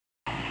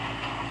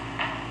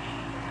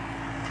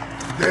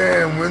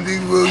Damn, Wendy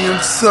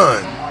Williams'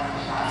 son,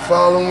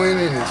 following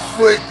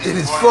in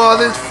his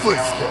father's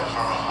footsteps.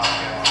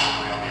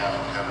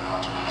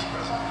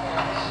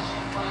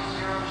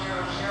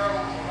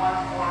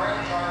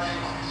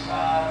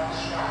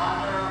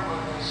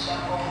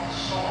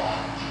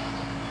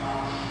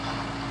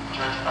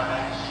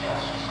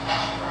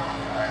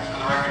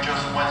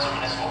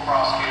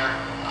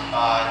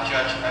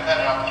 Judge, I've had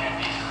an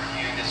opportunity to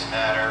review this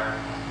matter,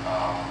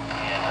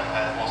 and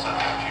I've also had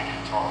the opportunity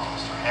to talk to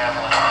Mr.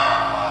 Hamlin.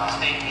 The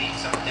state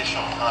needs some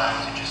additional time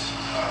to just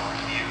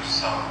review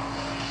some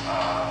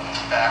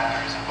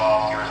factors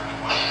involved here as we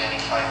would in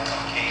any type of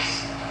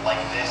case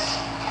like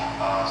this.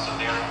 So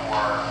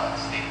therefore,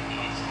 the state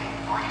needs a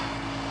brief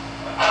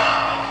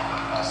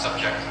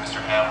subject to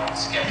Mr. Hamlin's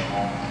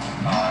schedule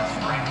to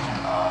bring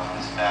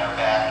this matter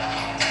back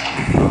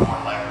and more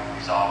likely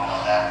resolve it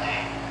on that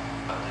date.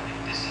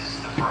 This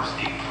is the first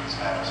date for this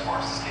matter as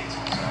far as the state's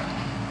concerned.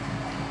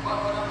 Well,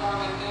 what I'm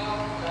going to do,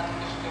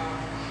 Mr.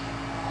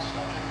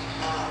 Subject to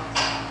your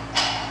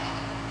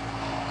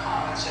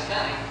comments, if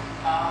any,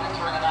 I'm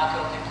entering a not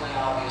guilty plea,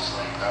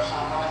 obviously. So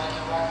I'm going to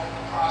direct that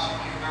the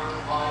prosecutor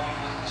provide you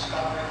with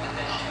discovery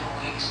within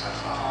 2 weeks.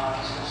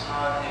 This is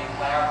not a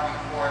lab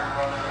report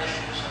or other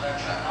issues, so that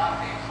should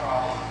not be a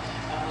problem.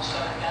 And we'll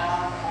set it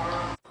down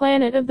for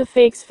Planet of the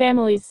Fakes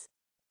Families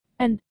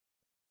and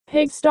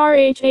Pigstar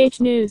HH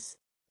News.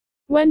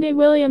 Wendy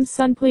Williams'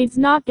 son pleads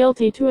not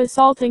guilty to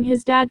assaulting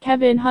his dad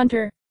Kevin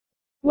Hunter.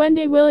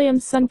 Wendy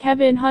Williams' son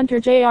Kevin Hunter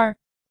Jr.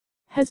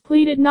 has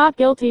pleaded not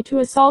guilty to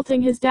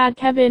assaulting his dad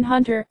Kevin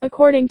Hunter,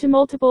 according to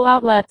multiple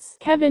outlets.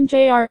 Kevin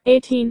Jr.,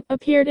 18,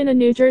 appeared in a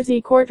New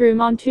Jersey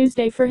courtroom on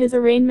Tuesday for his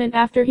arraignment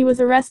after he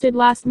was arrested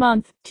last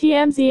month,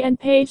 TMZ and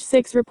Page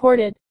 6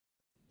 reported.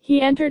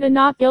 He entered a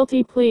not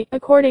guilty plea,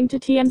 according to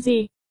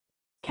TMZ.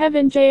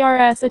 Kevin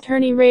Jr.'s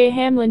attorney Ray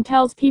Hamlin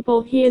tells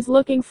People he is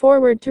looking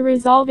forward to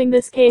resolving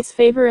this case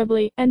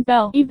favorably, and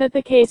believe that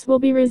the case will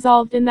be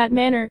resolved in that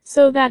manner,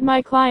 so that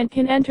my client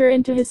can enter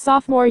into his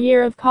sophomore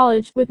year of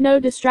college with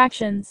no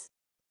distractions.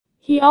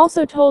 He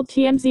also told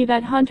TMZ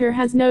that Hunter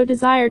has no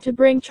desire to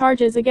bring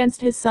charges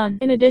against his son.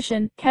 In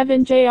addition,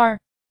 Kevin Jr.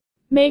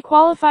 may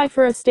qualify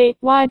for a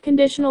statewide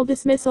conditional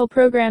dismissal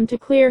program to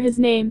clear his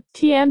name,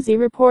 TMZ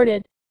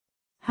reported.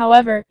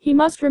 However, he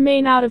must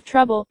remain out of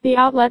trouble, the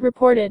outlet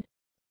reported.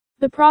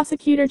 The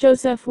prosecutor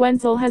Joseph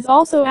Wenzel has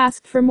also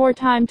asked for more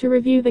time to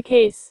review the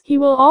case. He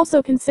will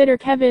also consider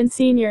Kevin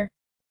Sr.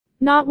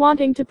 not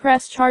wanting to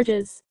press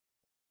charges.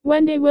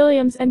 Wendy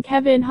Williams and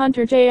Kevin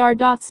Hunter Jr.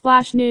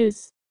 Splash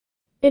News.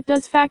 It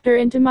does factor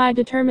into my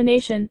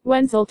determination,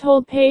 Wenzel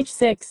told Page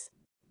 6.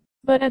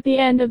 But at the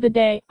end of the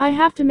day, I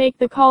have to make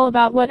the call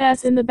about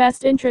what's in the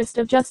best interest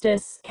of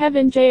justice.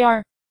 Kevin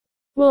Jr.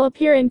 will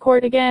appear in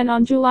court again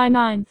on July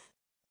 9th.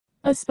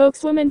 A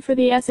spokeswoman for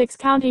the Essex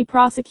County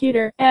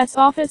Prosecutor's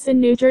office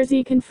in New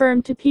Jersey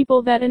confirmed to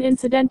People that an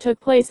incident took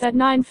place at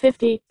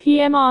 9:50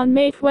 p.m. on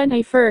May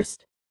 21.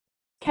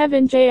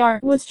 Kevin Jr.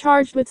 was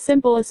charged with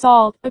simple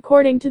assault,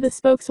 according to the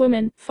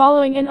spokeswoman,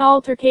 following an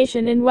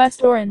altercation in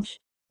West Orange.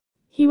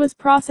 He was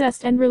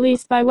processed and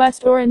released by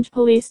West Orange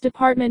Police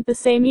Department the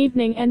same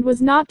evening and was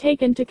not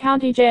taken to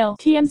county jail.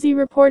 TMZ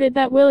reported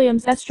that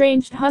Williams'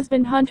 estranged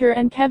husband Hunter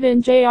and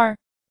Kevin Jr.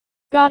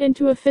 got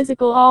into a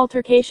physical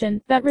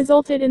altercation that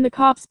resulted in the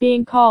cops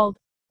being called.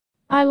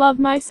 I love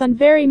my son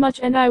very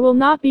much and I will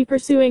not be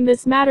pursuing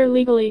this matter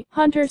legally,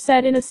 Hunter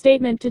said in a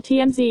statement to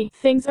TMZ.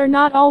 Things are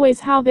not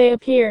always how they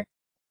appear.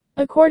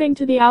 According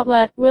to the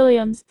outlet,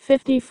 Williams,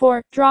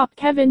 54, dropped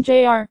Kevin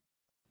Jr.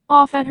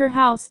 off at her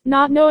house,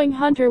 not knowing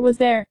Hunter was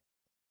there.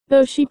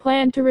 Though she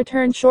planned to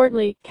return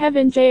shortly,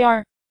 Kevin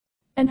Jr.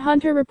 and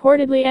Hunter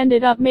reportedly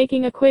ended up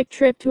making a quick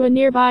trip to a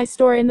nearby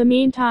store in the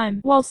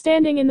meantime. While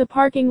standing in the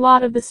parking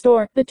lot of the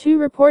store, the two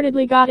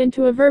reportedly got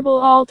into a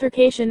verbal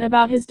altercation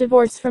about his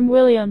divorce from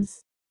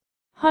Williams.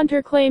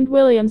 Hunter claimed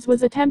Williams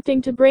was attempting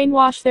to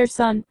brainwash their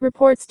son,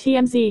 reports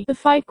TMZ. The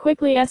fight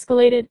quickly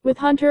escalated, with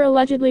Hunter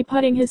allegedly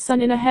putting his son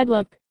in a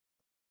headlock.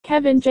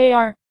 Kevin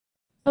Jr.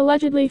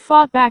 allegedly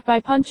fought back by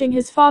punching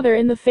his father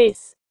in the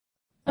face.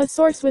 A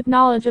source with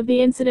knowledge of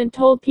the incident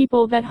told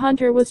People that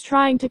Hunter was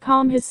trying to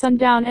calm his son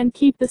down and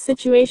keep the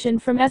situation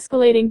from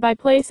escalating by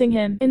placing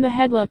him in the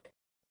headlock.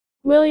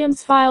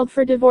 Williams filed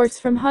for divorce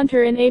from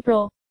Hunter in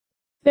April.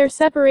 Their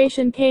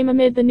separation came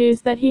amid the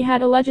news that he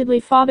had allegedly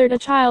fathered a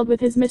child with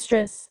his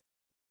mistress.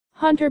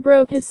 Hunter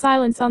broke his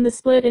silence on the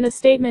split in a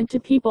statement to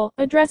People,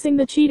 addressing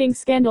the cheating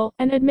scandal,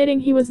 and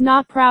admitting he was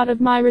not proud of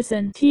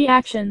Myrison's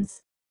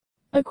actions.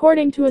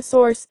 According to a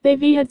source,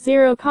 they've had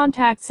zero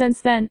contact since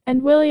then,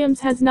 and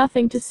Williams has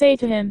nothing to say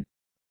to him.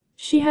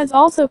 She has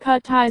also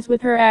cut ties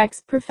with her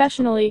ex.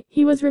 Professionally,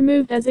 he was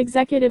removed as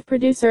executive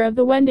producer of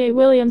The Wendy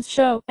Williams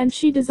Show, and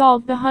she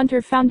dissolved the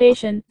Hunter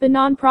Foundation, the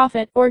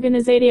non-profit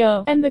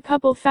organization, and the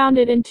couple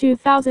founded in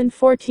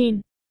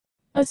 2014.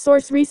 A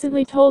source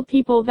recently told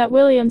People that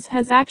Williams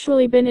has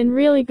actually been in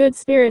really good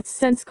spirits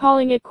since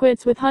calling it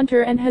quits with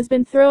Hunter and has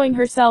been throwing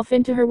herself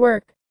into her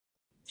work.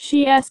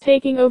 She's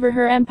taking over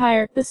her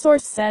empire, the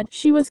source said.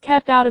 She was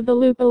kept out of the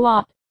loop a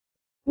lot.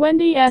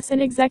 Wendy's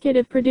an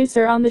executive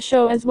producer on the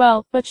show as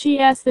well, but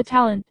she's the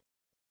talent.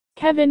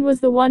 Kevin was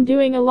the one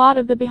doing a lot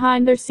of the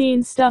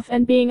behind-the-scenes stuff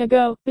and being a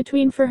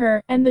go-between for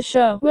her and the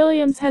show.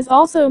 Williams has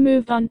also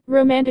moved on,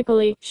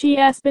 romantically.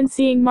 She's been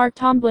seeing Mark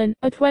Tomlin,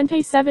 a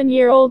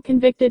 27-year-old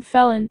convicted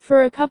felon,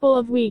 for a couple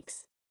of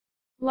weeks.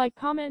 Like,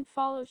 comment,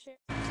 follow, share.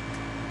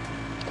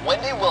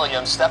 Wendy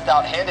Williams stepped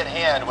out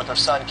hand-in-hand with her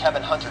son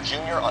Kevin Hunter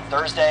Jr. on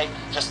Thursday,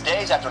 just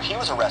days after he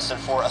was arrested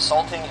for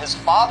assaulting his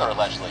father,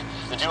 allegedly.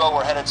 The duo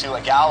were headed to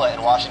a gala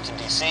in Washington,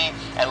 D.C.,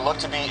 and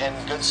looked to be in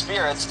good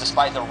spirits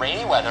despite the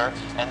rainy weather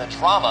and the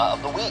drama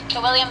of the week.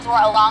 The Williams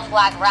wore a long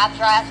black wrap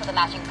dress with a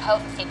matching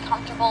coat and stayed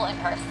comfortable in a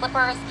pair of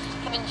slippers.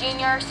 Kevin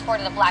Jr.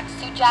 sported a black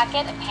suit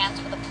jacket and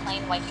pants with a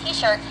plain white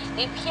t-shirt.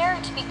 They appear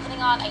to be putting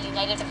on a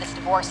united of this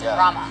divorce and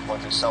drama. Going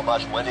through so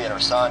much. Wendy and her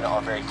son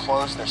are very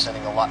close. They're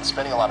spending a lot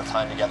of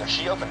time together.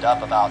 She opened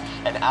up about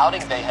an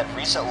outing they had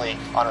recently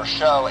on her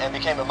show and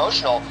became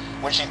emotional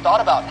when she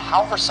thought about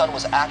how her son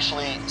was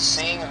actually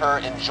seeing her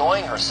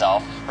enjoying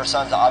herself. Her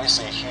son's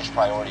obviously a huge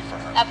priority for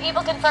her. Now,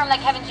 people confirm that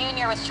Kevin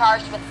Jr. was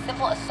charged with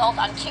simple assault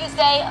on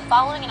Tuesday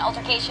following an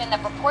altercation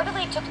that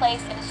reportedly took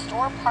place in a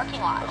store parking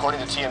lot.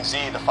 According to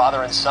TMZ, the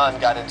father and son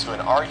got into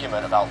an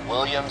argument about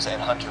Williams and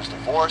Hunter's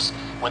divorce.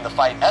 When the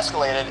fight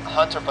escalated,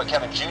 Hunter put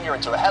Kevin Jr.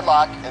 into a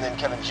headlock, and then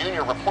Kevin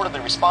Jr.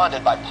 reportedly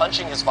responded by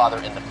punching his father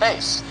in the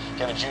face.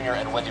 Kevin Jr.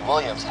 and Wendy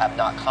Williams have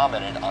not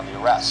commented on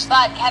the arrest.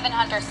 But Kevin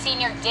Hunter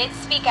Sr. did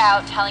speak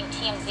out, telling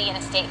TMZ in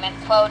a statement,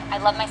 quote, "I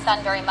love my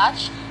son very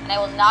much, and I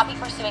will not be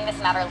pursuing this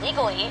matter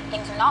legally.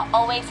 Things are not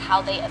always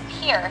how they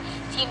appear."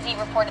 TMZ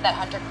reported that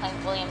Hunter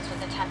claimed Williams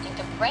was attempting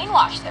to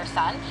brainwash their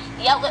son.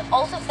 The outlet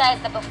also says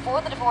that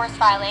before the divorce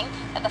filing,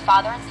 that the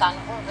father and son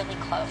were really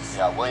close.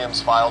 Yeah,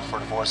 Williams filed for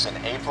divorce in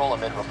April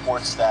amid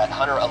reports that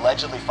Hunter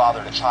allegedly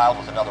fathered a child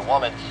with another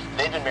woman.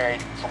 They'd been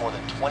married for more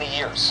than 20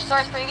 years. The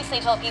source previously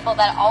told People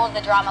that all of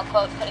the drama,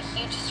 quote, put a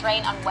huge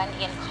strain on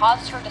Wendy and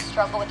caused her to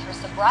struggle with her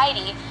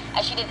sobriety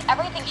as she did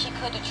everything she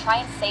could to try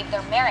and save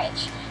their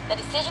marriage. The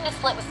decision to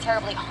split was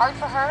terribly hard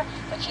for her,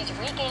 but she's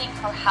regaining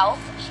her health.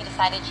 She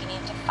decided she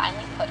needed to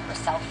finally put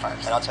herself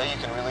first. And I'll tell you, you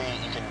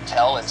can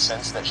tell and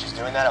sense that she's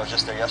doing that. I was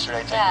just there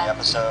yesterday taking the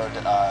episode,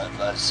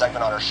 a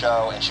segment on her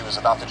show, and she was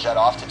about to jet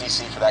off to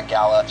D.C. for that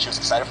gala. She was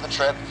excited for the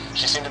trip.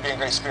 She seemed to be in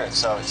great spirits,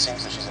 so it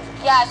seems that she's in good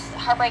place. Yeah, it's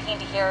heartbreaking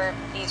to hear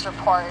these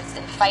reports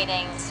and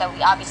fighting, so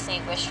we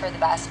obviously wish her the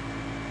best.